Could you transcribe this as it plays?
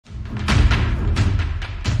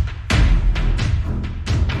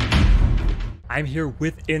I'm here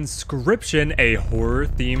with Inscryption, a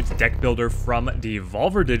horror-themed deck builder from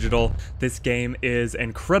Devolver Digital. This game is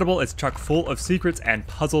incredible. It's chock full of secrets and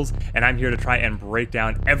puzzles, and I'm here to try and break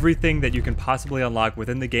down everything that you can possibly unlock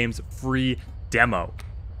within the game's free demo.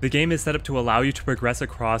 The game is set up to allow you to progress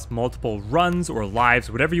across multiple runs or lives,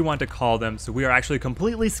 whatever you want to call them, so we are actually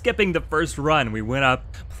completely skipping the first run. We went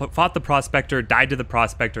up, fought the Prospector, died to the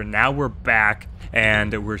Prospector, now we're back,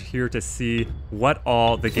 and we're here to see what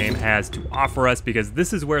all the game has to offer us, because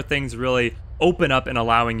this is where things really open up and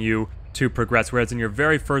allowing you to progress, whereas in your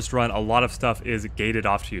very first run, a lot of stuff is gated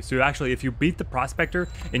off to you. So actually, if you beat the Prospector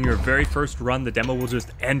in your very first run, the demo will just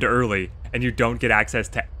end early, and you don't get access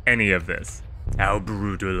to any of this. How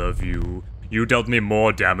brutal of you. You dealt me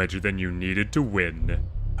more damage than you needed to win.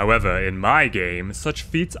 However, in my game, such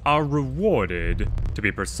feats are rewarded. To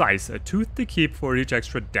be precise, a tooth to keep for each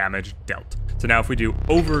extra damage dealt. So now if we do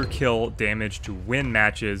overkill damage to win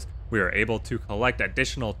matches, we are able to collect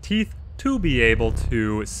additional teeth to be able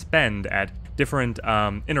to spend at different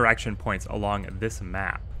interaction points along this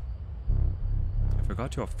map. I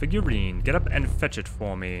forgot your figurine. Get up and fetch it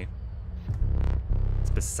for me.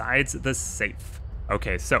 Besides the safe.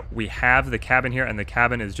 Okay, so we have the cabin here, and the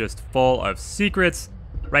cabin is just full of secrets.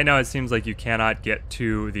 Right now it seems like you cannot get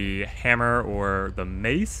to the hammer or the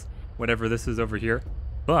mace, whatever this is over here.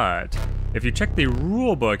 But if you check the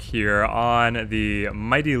rule book here on the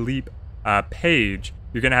Mighty Leap page,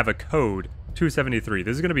 you're gonna have a code 273.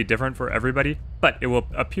 This is gonna be different for everybody, but it will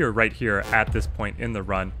appear right here at this point in the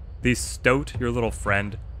run. The Stoat, your little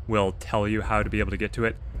friend, will tell you how to be able to get to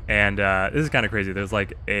it. And this is kind of crazy. There's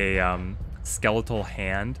like a skeletal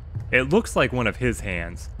hand. It looks like one of his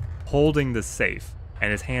hands holding the safe,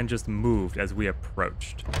 and his hand just moved as we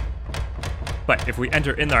approached. But if we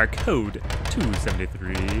enter in our code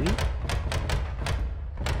 273,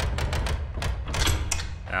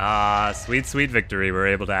 sweet, sweet victory. We're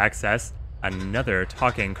able to access another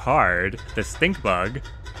talking card, the Stinkbug.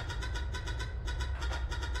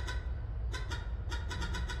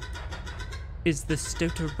 Is the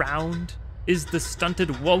stoat around? Is the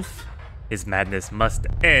stunted wolf? His madness must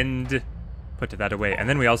end. Put that away. And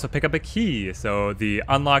then we also pick up a key. So the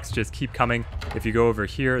unlocks just keep coming. If you go over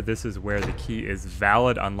here, this is where the key is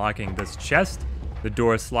valid, unlocking this chest. The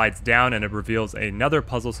door slides down and it reveals another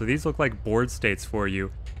puzzle. So these look like board states for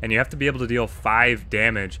you. And you have to be able to deal 5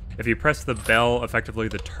 damage. If you press the bell, effectively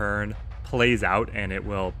the turn plays out and it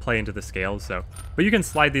will play into the scales. So, but you can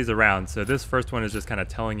slide these around. So this first one is just kind of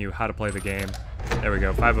telling you how to play the game. There we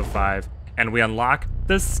go, 5 of 5. And we unlock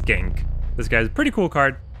the Skink. This guy's a pretty cool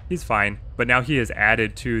card. He's fine, but now he is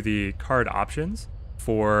added to the card options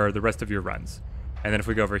for the rest of your runs. And then if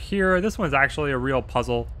we go over here, this one's actually a real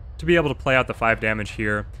puzzle to be able to play out the 5 damage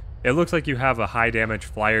here. It looks like you have a high damage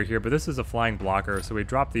flyer here, but this is a flying blocker. So we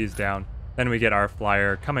drop these down. Then we get our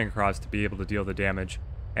flyer coming across to be able to deal the damage.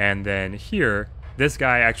 And then here, this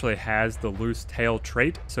guy actually has the loose tail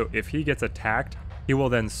trait, so if he gets attacked, he will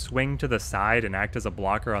then swing to the side and act as a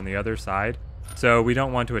blocker on the other side. So we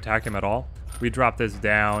don't want to attack him at all. We drop this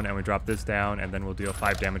down, and we drop this down, and then we'll deal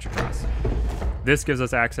 5 damage across. This gives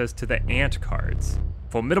us access to the ant cards.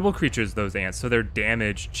 Formidable creatures, those ants, so their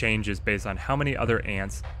damage changes based on how many other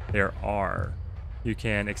ants there are. You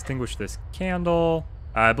can extinguish this candle.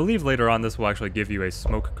 I believe later on this will actually give you a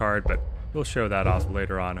smoke card, but we'll show that off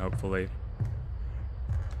later on, hopefully.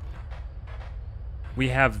 We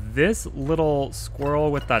have this little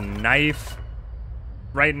squirrel with a knife.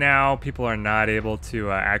 Right now, people are not able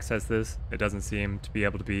to access this. It doesn't seem to be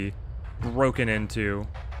able to be broken into.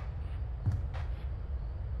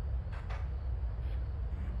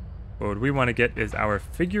 What we want to get is our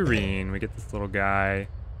figurine. We get this little guy.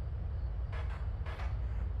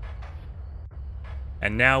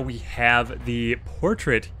 And now we have the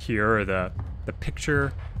portrait here, or the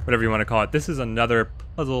picture, whatever you want to call it. This is another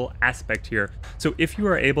puzzle aspect here. So if you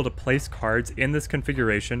are able to place cards in this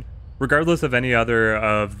configuration, regardless of any other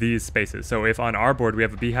of these spaces. So if on our board we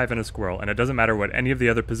have a beehive and a squirrel, and it doesn't matter what any of the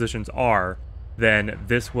other positions are, then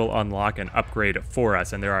this will unlock an upgrade for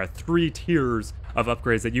us. And there are 3 tiers of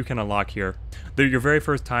upgrades that you can unlock here. Your very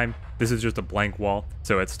first time, this is just a blank wall.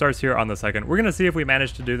 So it starts here on the second. We're going to see if we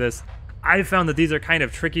manage to do this. I found that these are kind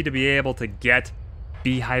of tricky to be able to get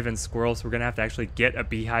beehive and squirrel, so we're gonna have to actually get a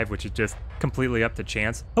beehive, which is just completely up to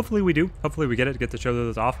chance. Hopefully we do. Hopefully we get to show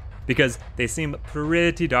those off, because they seem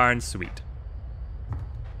pretty darn sweet.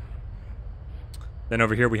 Then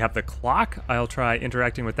over here we have the clock. I'll try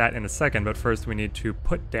interacting with that in a second, but first we need to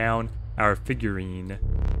put down our figurine.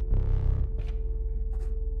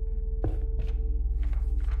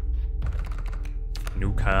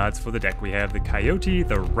 New cards for the deck. We have the Coyote,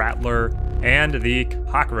 the Rattler, and the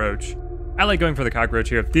Cockroach. I like going for the cockroach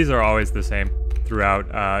here. These are always the same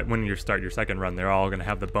throughout when you start your second run. They're all going to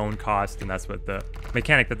have the bone cost, and that's what the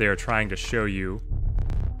mechanic that they are trying to show you.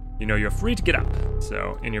 You know, you're free to get up.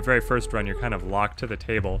 So in your very first run, you're kind of locked to the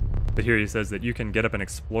table. But here he says that you can get up and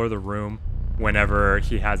explore the room whenever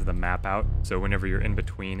he has the map out. So whenever you're in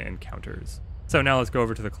between encounters. So now let's go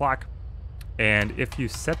over to the clock. And if you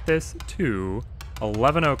set this to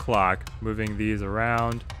 11 o'clock, moving these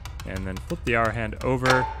around, and then flip the hour hand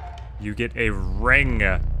over, you get a ring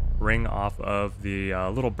off of the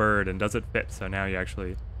little bird. And does it fit? So now you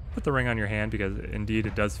actually put the ring on your hand because indeed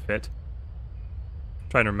it does fit.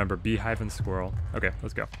 Trying to remember beehive and squirrel. Okay,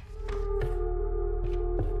 let's go.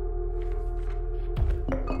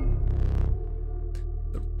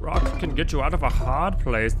 The rock can get you out of a hard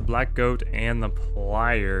place. The black goat and the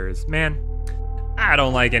pliers. Man, I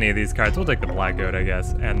don't like any of these cards. We'll take the black goat, I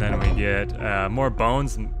guess. And then we get more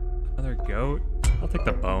bones and another goat. I'll take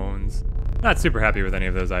the bones. Not super happy with any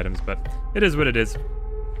of those items, but it is what it is.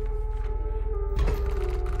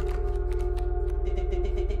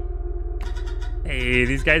 Hey,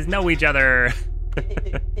 these guys know each other.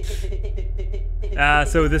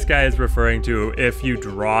 So this guy is referring to if you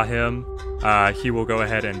draw him, he will go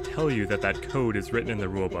ahead and tell you that that code is written in the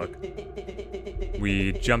rulebook.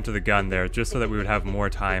 We jumped to the gun there just so that we would have more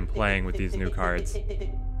time playing with these new cards.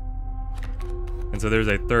 And so there's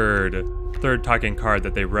a third talking card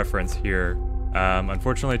that they reference here.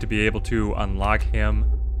 Unfortunately, to be able to unlock him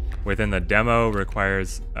within the demo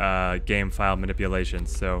requires game file manipulation.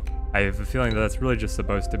 So I have a feeling that that's really just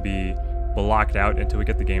supposed to be blocked out until we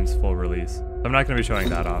get the game's full release. So I'm not going to be showing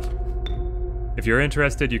that off. If you're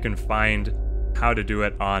interested, you can find how to do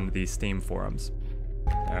it on the Steam forums.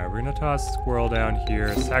 We're going to toss Squirrel down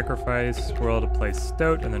here, sacrifice Squirrel to play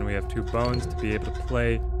Stoat, and then we have 2 bones to be able to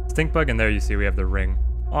play Stinkbug, and there you see we have the ring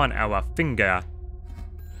on our finger.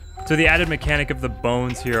 So the added mechanic of the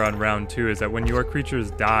bones here on round 2 is that when your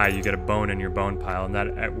creatures die, you get a bone in your bone pile, and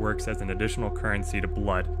that works as an additional currency to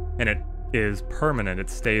blood, and it is permanent. It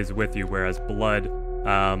stays with you, whereas blood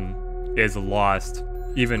is lost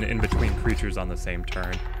even in between creatures on the same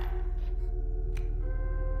turn.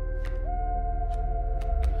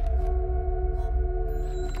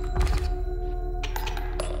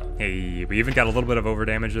 Hey, we even got a little bit of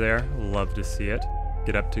overdamage there. Love to see it.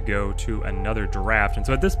 Get up to go to another draft. And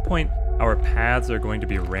so at this point, our paths are going to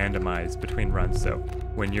be randomized between runs. So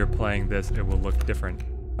when you're playing this, it will look different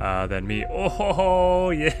than me.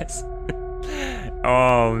 Oh, yes.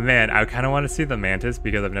 Oh, man. I kind of want to see the Mantis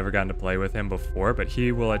because I've never gotten to play with him before, but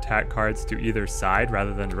he will attack cards to either side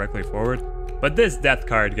rather than directly forward. But this death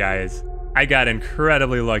card, guys, I got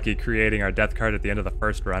incredibly lucky creating our death card at the end of the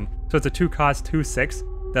first run. So it's a 2-cost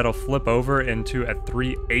 2/6 that'll flip over into a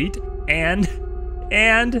 3/8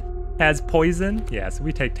 and has poison. Yeah, so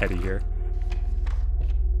we take Teddy here.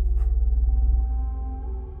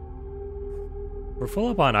 We're full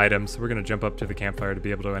up on items, so we're gonna jump up to the campfire to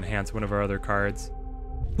be able to enhance one of our other cards.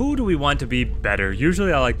 Who do we want to be better?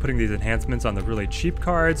 Usually I like putting these enhancements on the really cheap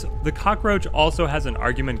cards. The cockroach also has an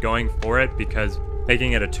argument going for it because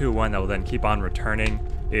making it a 2/1 that will then keep on returning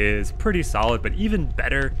is pretty solid, but even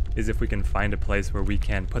better is if we can find a place where we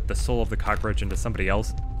can put the soul of the cockroach into somebody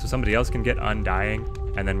else, so somebody else can get undying,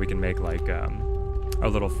 and then we can make like our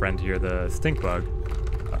little friend here, the Stinkbug,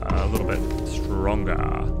 a little bit stronger.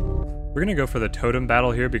 We're gonna go for the totem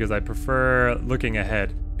battle here because I prefer looking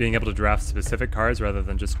ahead, being able to draft specific cards rather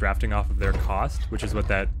than just drafting off of their cost, which is what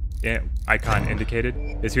that icon indicated,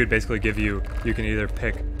 is he would basically give you, you can either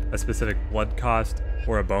pick a specific blood cost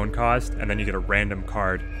or a bone cost, and then you get a random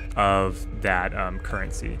card of that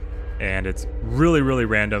currency. And it's really, really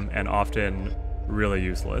random and often really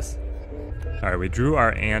useless. All right, we drew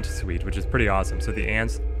our ant suite, which is pretty awesome. So the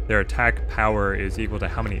ants, their attack power is equal to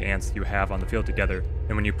how many ants you have on the field together.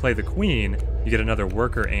 And when you play the queen, you get another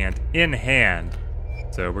worker ant in hand.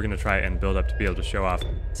 So we're gonna try and build up to be able to show off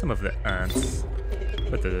some of the ants.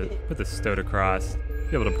 Put the Stoat across,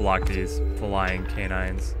 be able to block these flying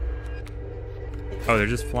canines. Oh, they're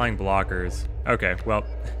just flying blockers. Okay, well,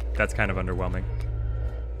 that's kind of underwhelming.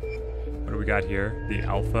 What do we got here? The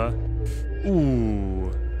alpha.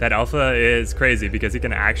 Ooh, that alpha is crazy because he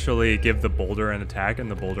can actually give the boulder an attack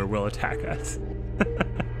and the boulder will attack us.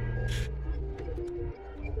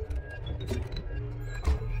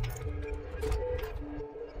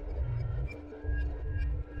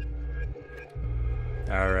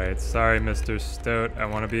 Alright, sorry Mr. Stoat, I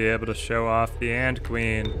want to be able to show off the ant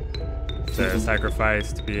queen. So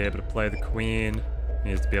sacrifice to be able to play the queen.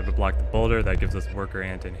 Needs to be able to block the boulder, that gives us worker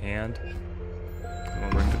ant in hand. We'll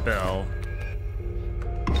ring the bell.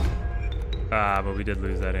 Ah, but we did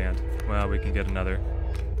lose that ant. Well, we can get another.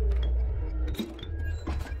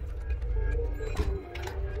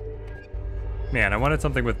 Man, I wanted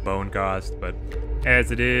something with bone cost, but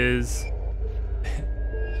as it is...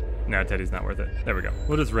 No, Teddy's not worth it. There we go.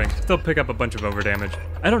 We'll just ring. Still pick up a bunch of overdamage.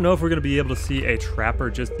 I don't know if we're going to be able to see a trapper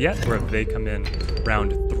just yet, or if they come in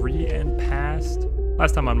round 3 and past.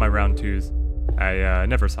 Last time on my round 2s, I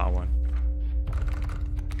never saw one.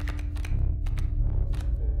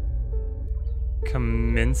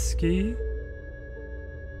 Kaminsky?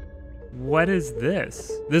 What is this?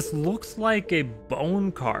 This looks like a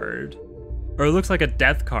bone card. Or it looks like a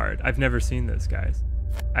death card. I've never seen this, guys.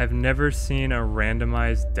 I've never seen a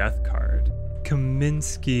randomized death card.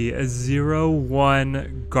 Kaminsky, a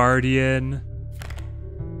 0/1 guardian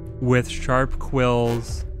with sharp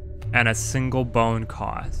quills and a single bone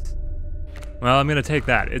cost. Well, I'm gonna take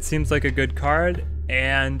that. It seems like a good card,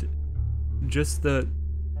 and just the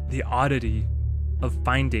oddity of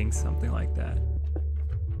finding something like that.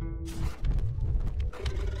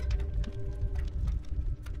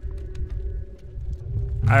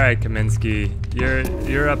 All right, Kaminsky,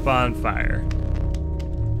 you're up on fire.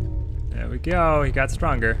 There we go, he got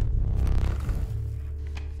stronger.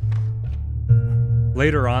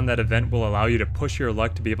 Later on, that event will allow you to push your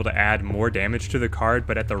luck to be able to add more damage to the card,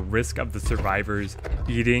 but at the risk of the survivors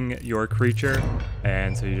eating your creature.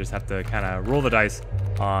 And so you just have to kind of roll the dice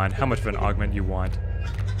on how much of an augment you want.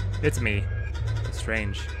 It's me.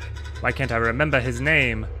 Strange. Why can't I remember his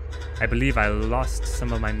name? I believe I lost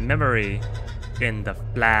some of my memory in the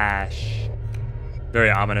flash. Very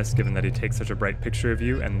ominous, given that he takes such a bright picture of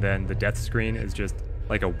you, and then the death screen is just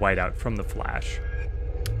like a whiteout from the flash.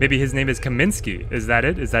 Maybe his name is Kaminsky. Is that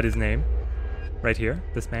it? Is that his name? Right here?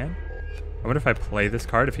 This man? I wonder if I play this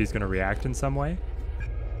card, if he's going to react in some way.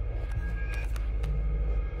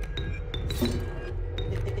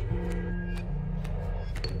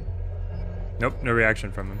 Nope, no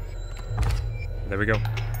reaction from him. There we go.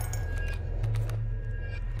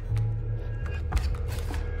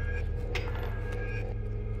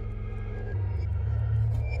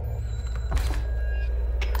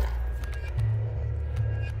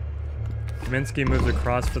 Kaminsky moves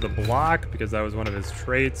across for the block because that was one of his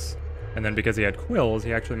traits. And then because he had quills,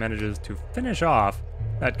 he actually manages to finish off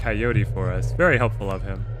that coyote for us. Very helpful of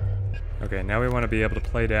him. Okay, now we want to be able to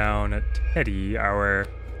play down Teddy, our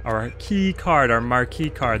key card, our marquee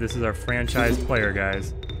card. This is our franchise player,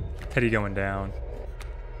 guys. Teddy going down.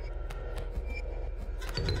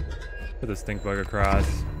 Put the Stinkbug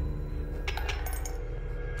across.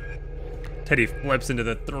 Teddy flips into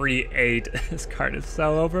the 3/8. This card is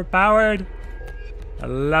so overpowered. I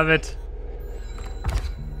love it.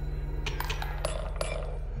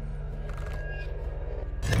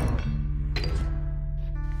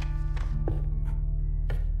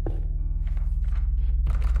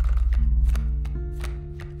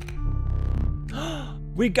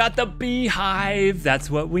 We got the beehive. That's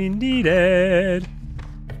what we needed.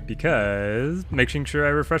 Because, making sure I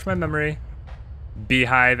refresh my memory.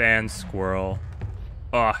 Beehive and squirrel.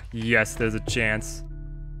 Oh, yes, there's a chance.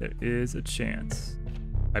 There is a chance.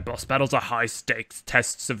 My boss battles are high stakes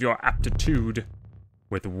tests of your aptitude.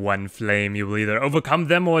 With one flame, you will either overcome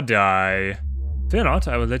them or die. Fear not,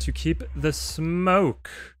 I will let you keep the smoke.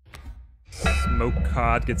 Smoke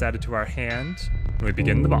card gets added to our hand. And we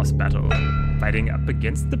begin the boss battle. Fighting up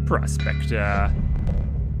against the prospector.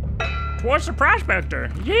 Towards the prospector!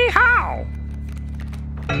 Yeehaw!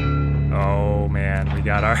 Oh man, we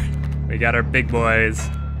got our big boys.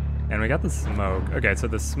 And we got the smoke. Okay, so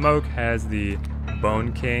the smoke has the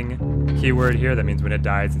Bone King keyword here. That means when it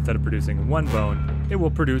dies, instead of producing 1 bone, it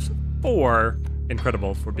will produce 4.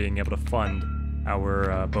 Incredible for being able to fund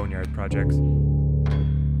our boneyard projects.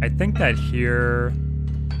 I think that here,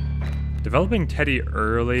 developing Teddy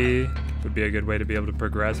early would be a good way to be able to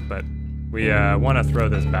progress, but we want to throw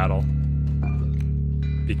this battle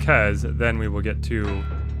because then we will get to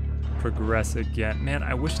progress again. Man,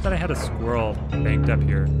 I wish that I had a squirrel banked up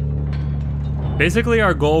here. Basically,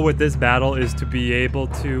 our goal with this battle is to be able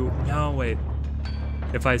to... No, wait.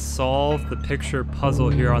 If I solve the picture puzzle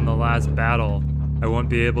here on the last battle, I won't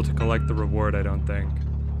be able to collect the reward, I don't think.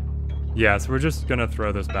 Yeah, so we're just gonna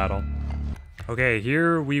throw this battle. Okay,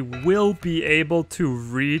 here we will be able to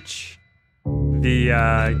reach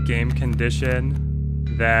the game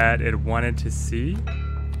condition that it wanted to see.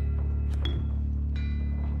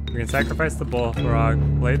 We can sacrifice the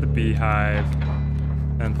bullfrog, play the beehive,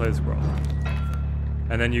 and play the squirrel.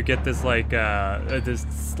 And then you get this like this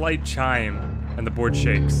slight chime, and the board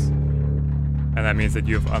shakes, and that means that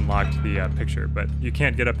you've unlocked the picture. But you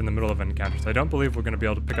can't get up in the middle of an encounter, so I don't believe we're going to be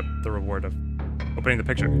able to pick up the reward of opening the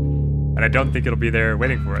picture, and I don't think it'll be there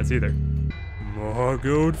waiting for us either. More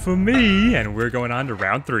gold for me, and we're going on to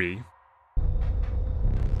round 3.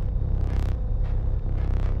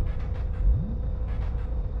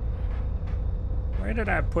 Where did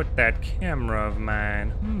I put that camera of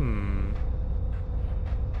mine?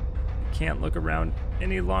 Can't look around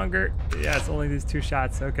any longer. Yeah, it's only these 2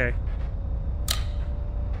 shots. Okay.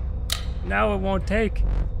 No, it won't take.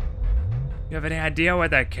 You have any idea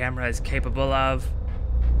what that camera is capable of?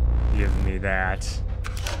 Give me that.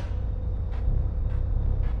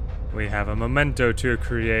 We have a memento to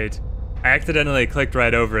create. I accidentally clicked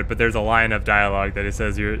right over it, but there's a line of dialogue that it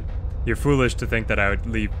says you're foolish to think that I would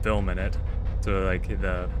leave film in it. So like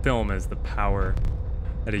the film is the power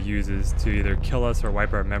that he uses to either kill us or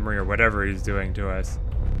wipe our memory or whatever he's doing to us.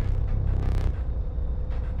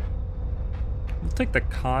 We'll take the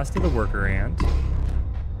cost of the worker ant.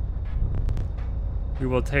 We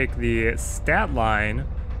will take the stat line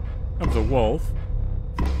of the wolf.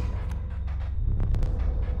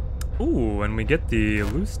 Ooh, and we get the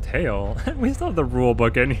loose tail. We still have the rule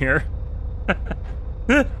book in here.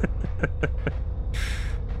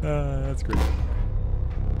 That's great.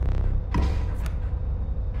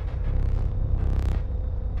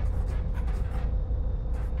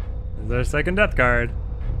 This is our second death card.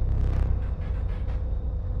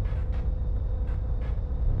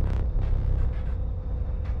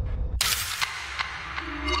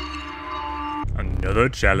 Another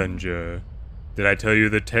challenger. Did I tell you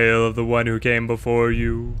the tale of the one who came before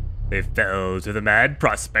you? They fell to the mad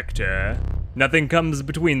prospector. Nothing comes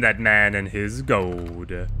between that man and his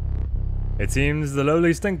gold. It seems the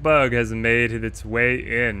lowly Stinkbug has made its way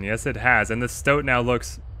in. Yes, it has. And the stoat now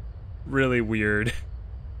looks really weird.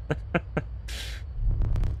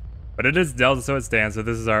 But it is dealt, so it stands. So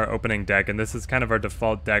this is our opening deck, and this is kind of our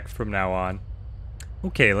default deck from now on.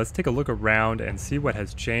 Okay, let's take a look around and see what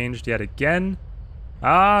has changed yet again.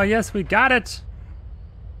 Ah, yes, we got it.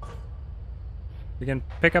 We can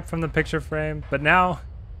pick up from the picture frame, but now...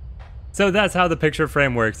 So that's how the picture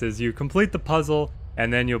frame works, is you complete the puzzle,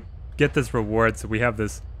 and then you'll get this reward. So we have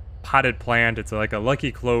this potted plant. It's like a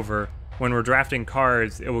lucky clover. When we're drafting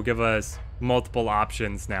cards, it will give us multiple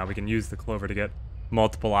options now. We can use the clover to get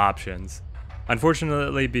multiple options.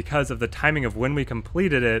 Unfortunately, because of the timing of when we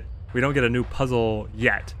completed it, we don't get a new puzzle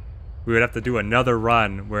yet. We would have to do another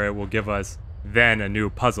run where it will give us then a new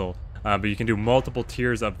puzzle. But you can do multiple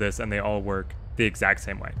tiers of this and they all work the exact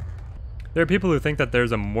same way. There are people who think that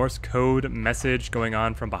there's a Morse code message going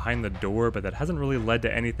on from behind the door, but that hasn't really led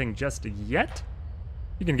to anything just yet.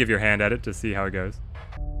 You can give your hand at it to see how it goes.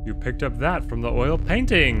 You picked up that from the oil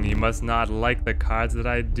painting. You must not like the cards that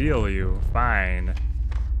I deal you. Fine.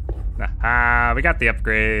 Aha, we got the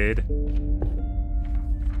upgrade.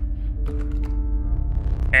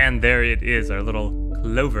 And there it is, our little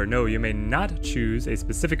clover. No, you may not choose a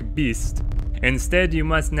specific beast. Instead, you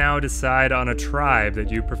must now decide on a tribe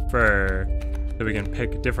that you prefer. So we can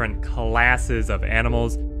pick different classes of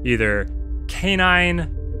animals, either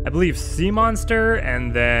canine, I believe sea monster,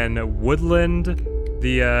 and then woodland.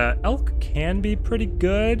 The elk can be pretty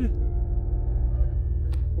good.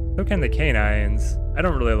 So can the canines. I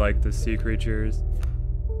don't really like the sea creatures.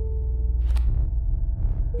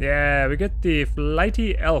 Yeah, we get the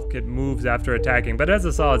flighty elk. It moves after attacking, but it has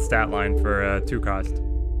a solid stat line for 2 cost.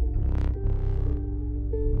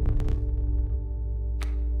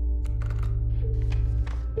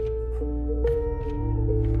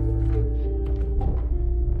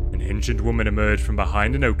 An ancient woman emerged from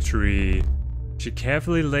behind an oak tree. She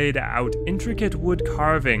carefully laid out intricate wood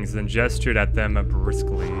carvings and gestured at them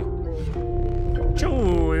briskly.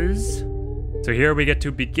 Choose. So here we get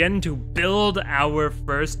to begin to build our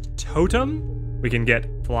first totem. We can get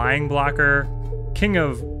Flying Blocker, King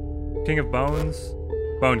of Bones,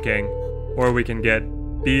 Bone King, or we can get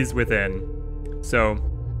Bees Within. So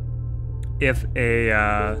if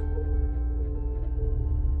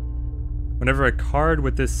whenever a card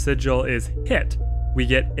with this sigil is hit, we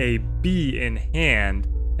get a bee in hand,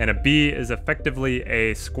 and a bee is effectively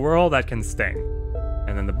a squirrel that can sting.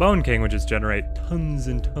 And then the Bone King, which is generate tons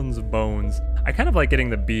and tons of bones. I kind of like getting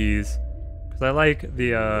the bees, because I like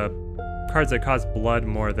the cards that cost blood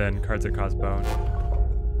more than cards that cost bone.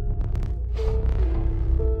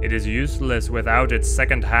 It is useless without its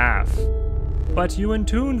second half. But you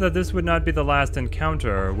intuned that this would not be the last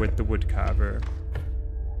encounter with the woodcarver.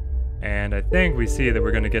 And I think we see that we're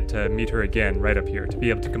going to get to meet her again right up here to be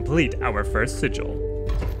able to complete our first sigil.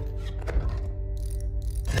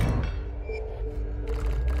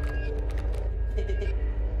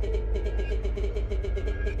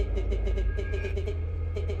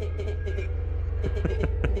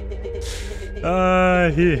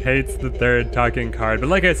 He hates the third talking card, but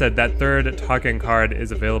like I said, that third talking card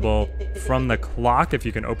is available from the clock if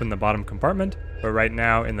you can open the bottom compartment, but right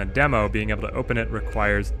now in the demo, being able to open it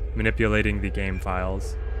requires manipulating the game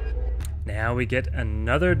files. Now we get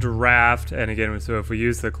another draft, and again, so if we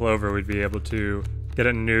use the clover, we'd be able to get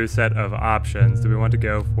a new set of options. Do we want to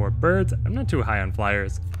go for birds? I'm not too high on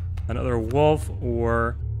flyers. Another wolf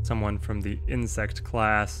or someone from the insect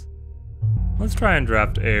class. Let's try and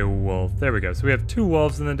draft a wolf. There we go. So we have 2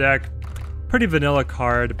 wolves in the deck. Pretty vanilla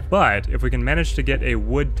card, but if we can manage to get a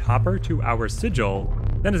wood topper to our sigil,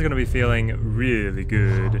 then it's going to be feeling really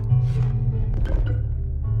good.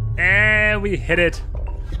 And we hit it.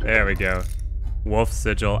 There we go. Wolf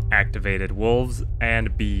sigil activated. Wolves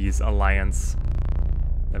and Bees Alliance.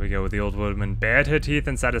 There we go. The old woman bared her teeth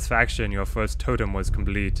in satisfaction. Your first totem was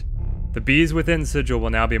complete. The bees within sigil will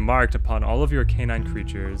now be marked upon all of your canine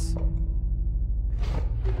creatures.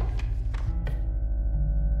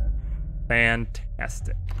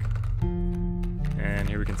 Fantastic. And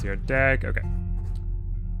here we can see our deck. Okay.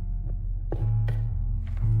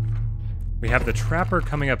 We have the Trapper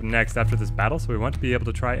coming up next after this battle, so we want to be able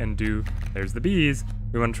to try and do... There's the bees.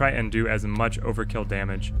 We want to try and do as much overkill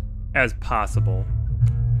damage as possible.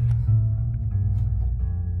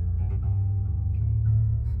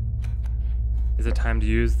 Is it time to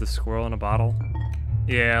use the squirrel in a bottle?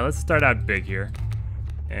 Yeah, let's start out big here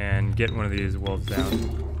and get one of these wolves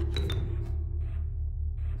down.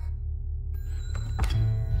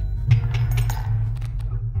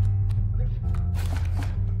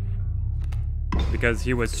 Because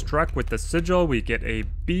he was struck with the sigil, we get a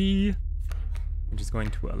bee, which is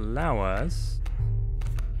going to allow us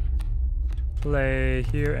to play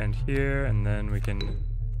here, and then we can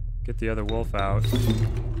get the other wolf out.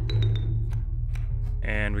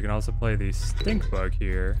 And we can also play the Stinkbug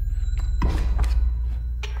here.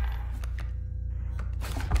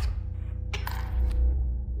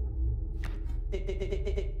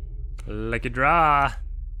 Lucky draw.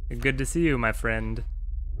 Good to see you, my friend.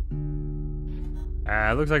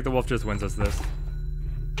 Looks like the wolf just wins us this.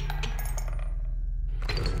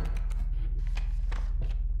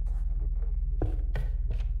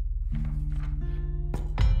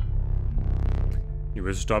 You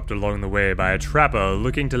were stopped along the way by a trapper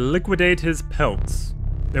looking to liquidate his pelts.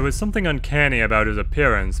 There was something uncanny about his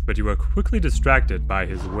appearance, but you were quickly distracted by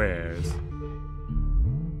his wares.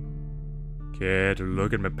 Care to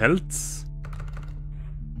look at my pelts?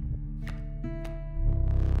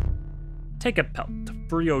 Take a pelt,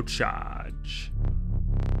 free of charge.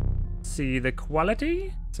 See the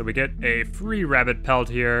quality? So we get a free rabbit pelt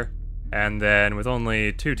here, and then with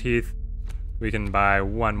only 2 teeth, we can buy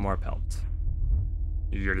 1 more pelt.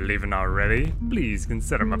 You're leaving already? Please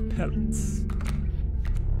consider my pelts.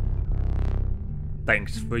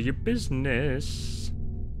 Thanks for your business.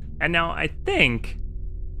 And now I think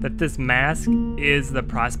that this mask is the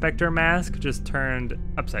Prospector mask, just turned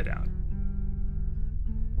upside down.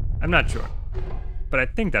 I'm not sure, but I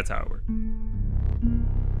think that's how it works.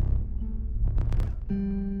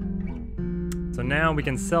 So now we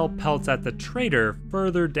can sell pelts at the trader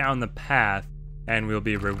further down the path, and we'll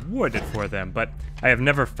be rewarded for them, but I have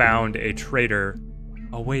never found a trader.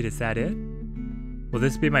 Oh wait, is that it? Will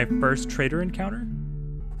this be my first trader encounter?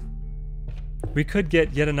 We could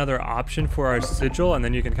get yet another option for our sigil, and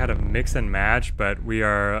then you can kind of mix and match, but we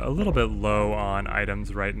are a little bit low on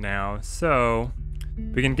items right now, so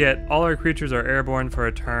we can get all our creatures are airborne for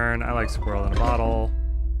a turn. I like squirrel in a bottle.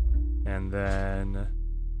 And then,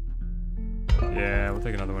 yeah, we'll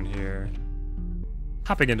take another one here.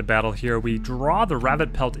 Hopping into battle here, we draw the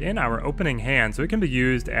rabbit pelt in our opening hand, so it can be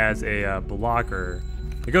used as a blocker.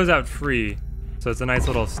 It goes out free, so it's a nice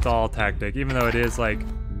little stall tactic, even though it is like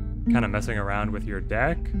kind of messing around with your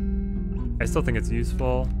deck. I still think it's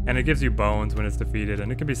useful, and it gives you bones when it's defeated,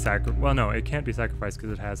 and it can be well, no, it can't be sacrificed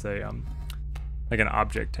because it has a like an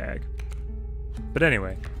object tag. But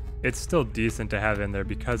anyway, it's still decent to have in there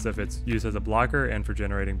because of its use as a blocker and for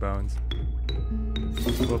generating bones.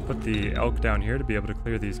 We'll put the elk down here to be able to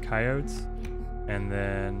clear these coyotes, and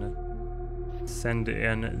then send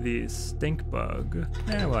in the Stinkbug.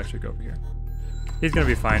 We'll actually go over here. He's gonna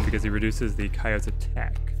be fine because he reduces the coyote's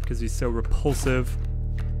attack because he's so repulsive.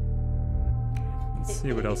 Let's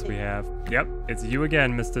see what else we have. Yep, it's you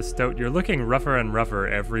again, Mr. Stoat. You're looking rougher and rougher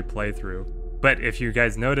every playthrough. But if you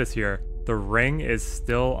guys notice here, the ring is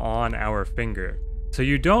still on our finger. So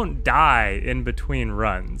you don't die in between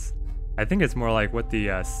runs. I think it's more like what the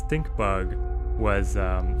Stinkbug was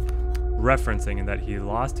referencing, in that he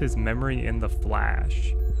lost his memory in the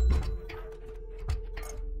flash.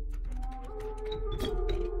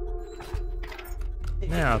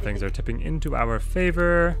 Now things are tipping into our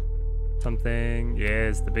favor. Something,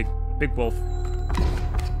 yes, the big wolf.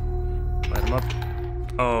 Light him up.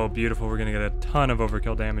 Oh, beautiful, we're gonna get a ton of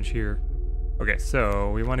overkill damage here. Okay,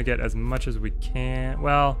 so we wanna get as much as we can.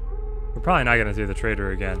 Well, We're probably not gonna see the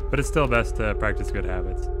trader again, but it's still best to practice good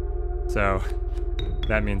habits. So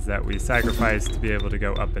that means that we sacrifice to be able to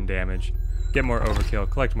go up in damage, get more overkill,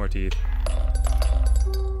 collect more teeth,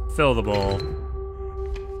 fill the bowl.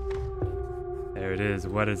 There it is.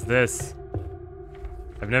 What is this?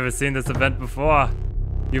 I've never seen this event before.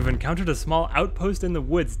 You've encountered a small outpost in the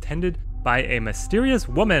woods tended by a mysterious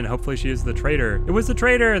woman. Hopefully she is the trader. It was the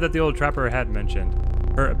trader that the old trapper had mentioned.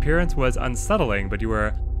 Her appearance was unsettling, but you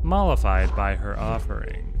were mollified by her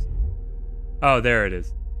offerings. Oh, there it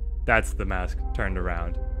is. That's the mask turned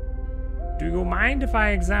around. Do you mind if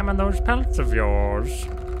I examine those pelts of yours?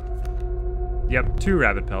 Yep, 2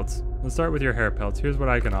 rabbit pelts. Let's start with your hair pelts. Here's what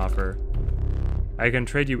I can offer. I can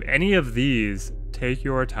trade you any of these. Take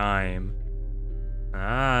your time.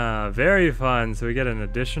 Ah, very fun. So we get an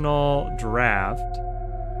additional draft.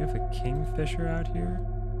 We have a kingfisher out here.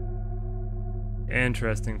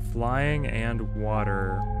 Interesting. Flying and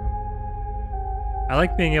water. I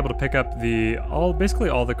like being able to pick up basically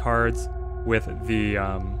all the cards with the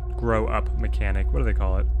grow up mechanic. What do they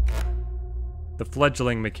call it? The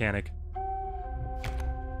fledgling mechanic.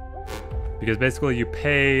 Because basically you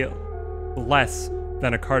pay less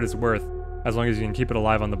than a card is worth as long as you can keep it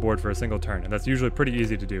alive on the board for a single turn. And that's usually pretty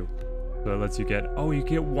easy to do. So it lets you get, oh, you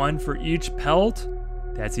get 1 for each pelt?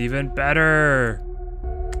 That's even better.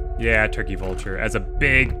 Yeah, Turkey Vulture as a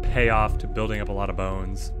big payoff to building up a lot of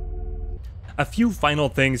bones. A few final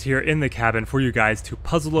things here in the cabin for you guys to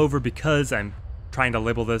puzzle over because I'm trying to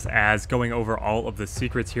label this as going over all of the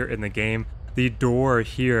secrets here in the game. The door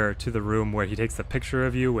here to the room where he takes the picture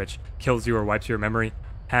of you, which kills you or wipes your memory,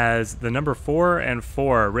 has the number 4 and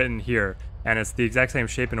 4 written here. And it's the exact same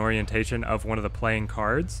shape and orientation of one of the playing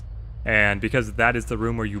cards. And because that is the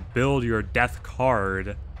room where you build your death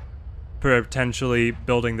card, potentially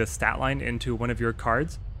building the stat line into one of your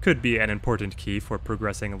cards could be an important key for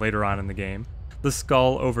progressing later on in the game. The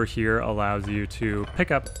skull over here allows you to pick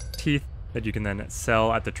up teeth that you can then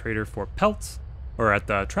sell at the trader for pelts, or at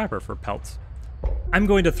the trapper for pelts. I'm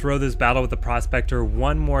going to throw this battle with the prospector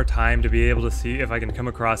one more time to be able to see if I can come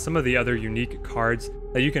across some of the other unique cards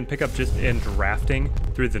that you can pick up just in drafting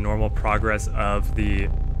through the normal progress of the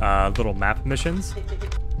little map missions.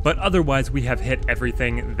 But otherwise, we have hit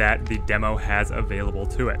everything that the demo has available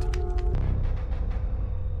to it.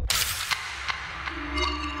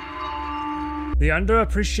 The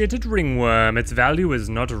underappreciated ringworm. Its value is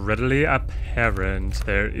not readily apparent.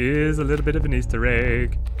 There is a little bit of an Easter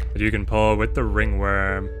egg that you can pull with the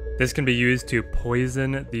ringworm. This can be used to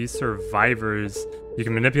poison the survivors. You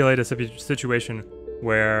can manipulate a situation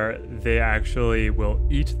where they actually will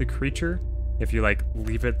eat the creature if you like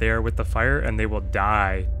leave it there with the fire, and they will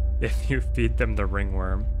die if you feed them the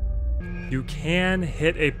ringworm. You can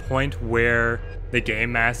hit a point where the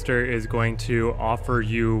game master is going to offer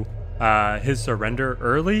you his surrender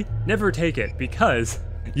early. Never take it, because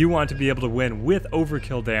you want to be able to win with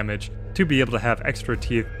overkill damage to be able to have extra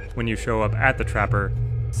teeth when you show up at the trapper.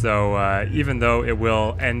 So even though it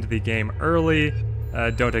will end the game early,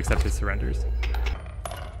 don't accept his surrenders.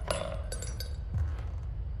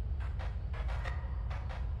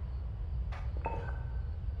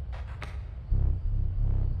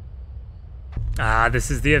 Ah, this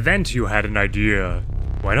is the event. You had an idea.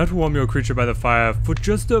 Why not warm your creature by the fire for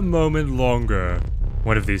just a moment longer?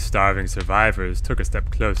 One of these starving survivors took a step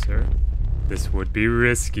closer. This would be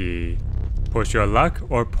risky. Push your luck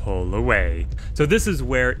or pull away. So this is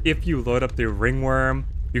where if you load up the ringworm,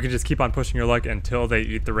 you can just keep on pushing your luck until they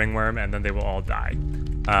eat the ringworm, and then they will all die.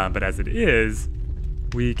 But as it is,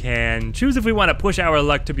 we can choose if we want to push our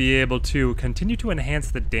luck to be able to continue to enhance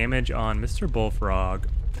the damage on Mr. Bullfrog.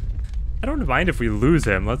 I don't mind if we lose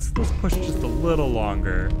him. Let's push just a little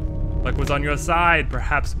longer. Luck was on your side.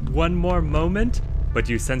 Perhaps one more moment, but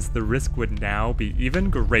you sense the risk would now be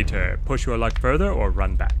even greater. Push your luck further or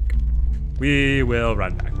run back. We will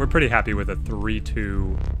run back. We're pretty happy with a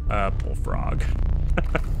 3-2 Bullfrog.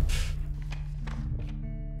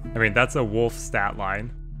 I mean, that's a wolf stat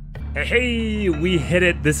line. Hey, we hit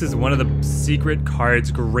it. This is one of the secret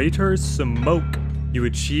cards, Greater Smoke. You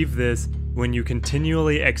achieve this when you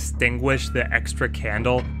continually extinguish the extra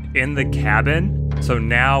candle in the cabin. So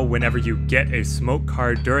now whenever you get a smoke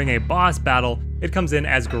card during a boss battle, it comes in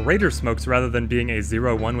as Greater Smokes rather than being a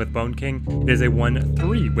 0-1 with Bone King. It is a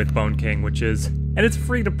 1-3 with Bone King, and it's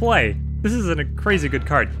free to play. This is a crazy good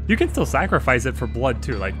card. You can still sacrifice it for blood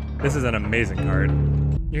too. Like, this is an amazing card.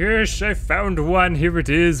 Yes, I found one. Here it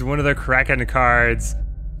is, one of the Kraken cards.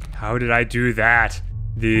 How did I do that?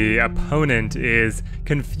 The opponent is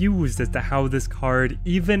confused as to how this card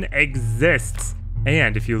even exists.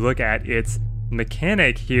 And if you look at its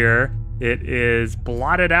mechanic here, it is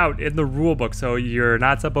blotted out in the rulebook, so you're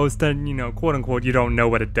not supposed to, you know, quote unquote, you don't know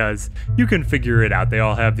what it does. You can figure it out. They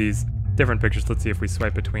all have these different pictures. Let's see if we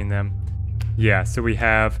swipe between them. Yeah, so we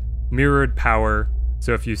have mirrored power.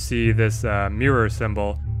 So if you see this mirror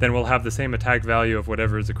symbol, then we'll have the same attack value of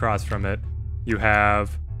whatever is across from it. You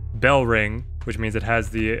have bell ring, which means it has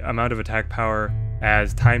the amount of attack power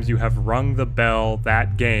as times you have rung the bell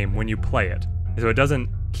that game when you play it. So it doesn't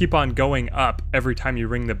keep on going up every time you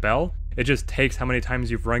ring the bell. It just takes how many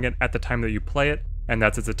times you've rung it at the time that you play it, and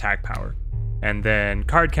that's its attack power. And then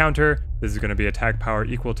card counter, this is going to be attack power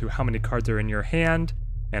equal to how many cards are in your hand,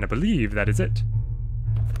 and I believe that is it.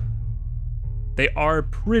 They are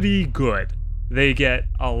pretty good. They get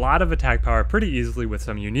a lot of attack power pretty easily with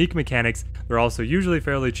some unique mechanics. They're also usually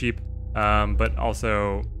fairly cheap, but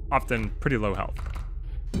also often pretty low health.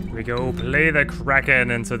 Here we go, play the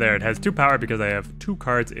Kraken, and so there, it has 2 power because I have 2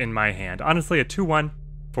 cards in my hand. Honestly, a 2/1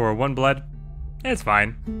 for 1 blood, it's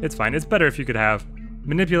fine. It's fine. It's better if you could have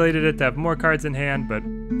manipulated it to have more cards in hand, but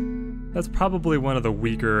that's probably one of the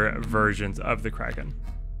weaker versions of the Kraken.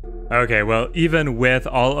 Okay, well, even with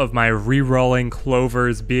all of my re-rolling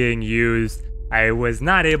clovers being used, I was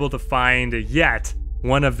not able to find yet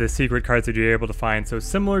one of the secret cards that you're able to find. So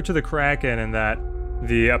similar to the Kraken in that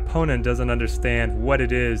the opponent doesn't understand what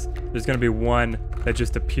it is, there's going to be one that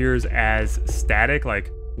just appears as static, like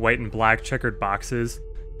white and black checkered boxes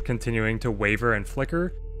continuing to waver and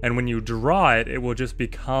flicker. And when you draw it, it will just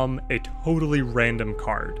become a totally random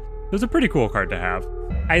card. So it's a pretty cool card to have.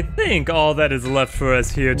 I think all that is left for us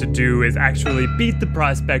here to do is actually beat the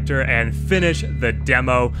Prospector and finish the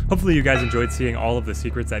demo. Hopefully you guys enjoyed seeing all of the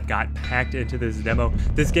secrets that got packed into this demo.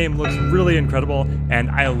 This game looks really incredible, and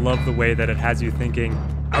I love the way that it has you thinking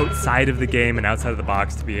outside of the game and outside of the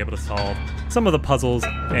box to be able to solve some of the puzzles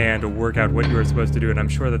and work out what you are supposed to do. And I'm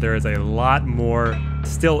sure that there is a lot more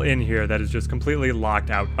still in here that is just completely locked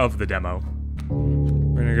out of the demo.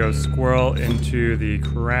 We're gonna go squirrel into the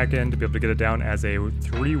Kraken to be able to get it down as a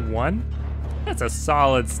 3/1. That's a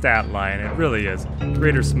solid stat line, it really is.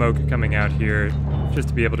 Greater smoke coming out here just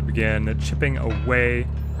to be able to begin chipping away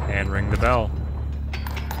and ring the bell.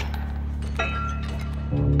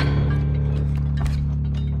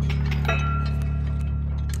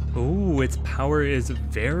 Ooh, its power is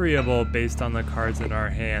variable based on the cards in our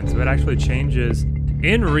hand, so it actually changes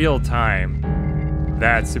in real time.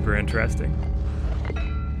 That's super interesting.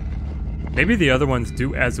 Maybe the other ones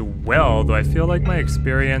do as well, though I feel like my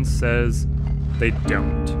experience says they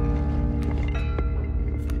don't.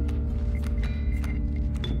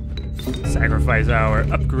 Sacrifice our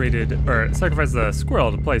upgraded, or sacrifice the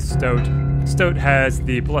squirrel to play Stoat. Stoat has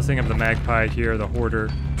the blessing of the magpie here, the hoarder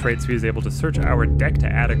trait, so he's able to search our deck to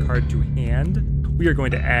add a card to hand. We are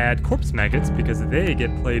going to add corpse maggots because they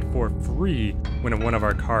get played for free when one of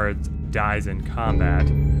our cards dies in combat,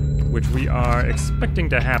 which we are expecting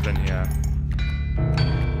to happen here.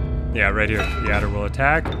 Yeah, right here, the adder will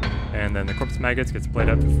attack, and then the corpse maggots gets played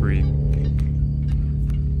out for free.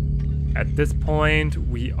 At this point,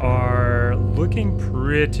 we are looking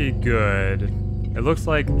pretty good. It looks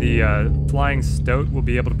like the flying Stoat will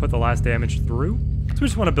be able to put the last damage through. So we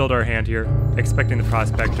just want to build our hand here, expecting the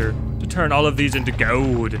Prospector to turn all of these into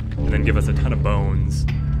gold, and then give us a ton of bones.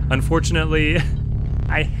 Unfortunately,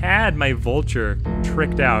 I had my vulture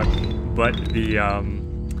tricked out, but the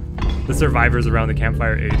survivors around the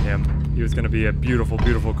campfire ate him. He was going to be a beautiful,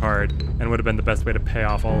 beautiful card, and would have been the best way to pay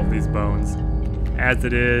off all of these bones. As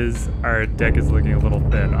it is, our deck is looking a little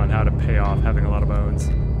thin on how to pay off having a lot of bones.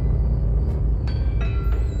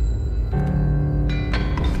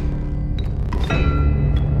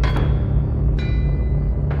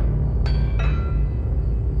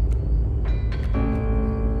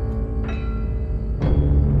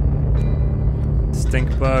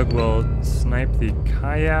 Stinkbug will snipe the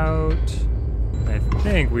coyote. I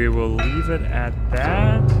think we will leave it at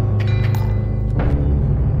that.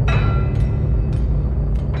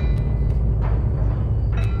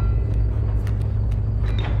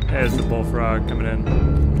 There's the bullfrog coming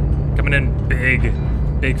in. Coming in big,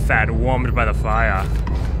 big fat, warmed by the fire.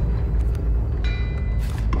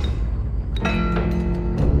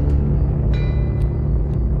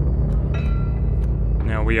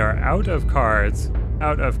 Now we are out of cards.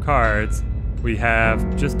 Out of cards. We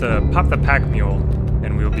have just to pop the pack mule,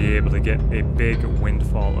 and we'll be able to get a big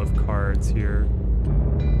windfall of cards here.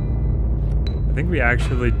 I think we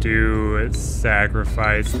actually do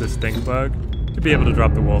sacrifice the Stinkbug to be able to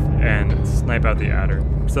drop the wolf and snipe out the adder,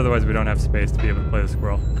 because otherwise we don't have space to be able to play the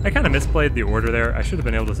squirrel. I kind of misplayed the order there. I should have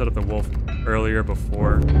been able to set up the wolf earlier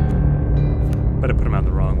before, but I put him out in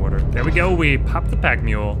the wrong order. There we go, we pop the pack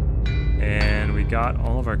mule, And we got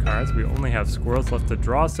all of our cards. We only have squirrels left to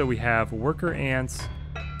draw, so we have worker ants,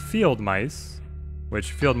 field mice,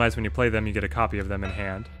 which field mice, when you play them, you get a copy of them in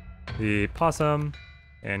hand. The possum,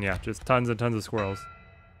 and yeah, just tons and tons of squirrels.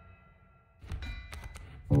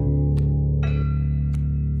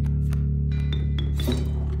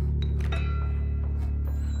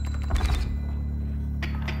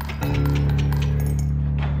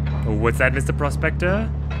 What's that, Mr.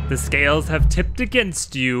 Prospector? The scales have tipped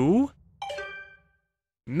against you.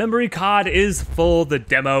 Memory card is full. The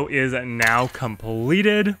demo is now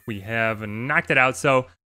completed. We have knocked it out. So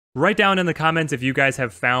write down in the comments if you guys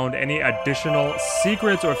have found any additional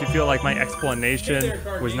secrets, or if you feel like my explanation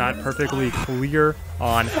was not perfectly clear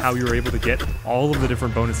on how you were able to get all of the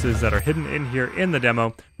different bonuses that are hidden in here in the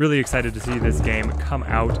demo. Really excited to see this game come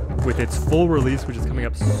out with its full release, which is coming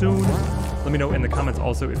up soon. Let me know in the comments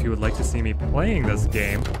also if you would like to see me playing this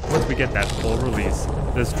game once we get that full release.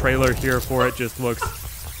 This trailer here for it just looks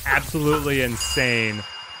absolutely insane.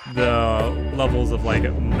 The levels of like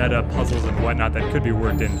meta puzzles and whatnot that could be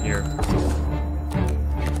worked in here.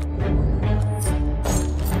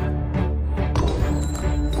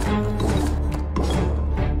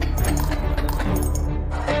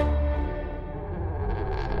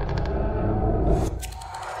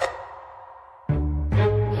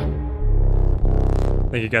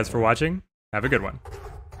 Thank you guys for watching. Have a good one.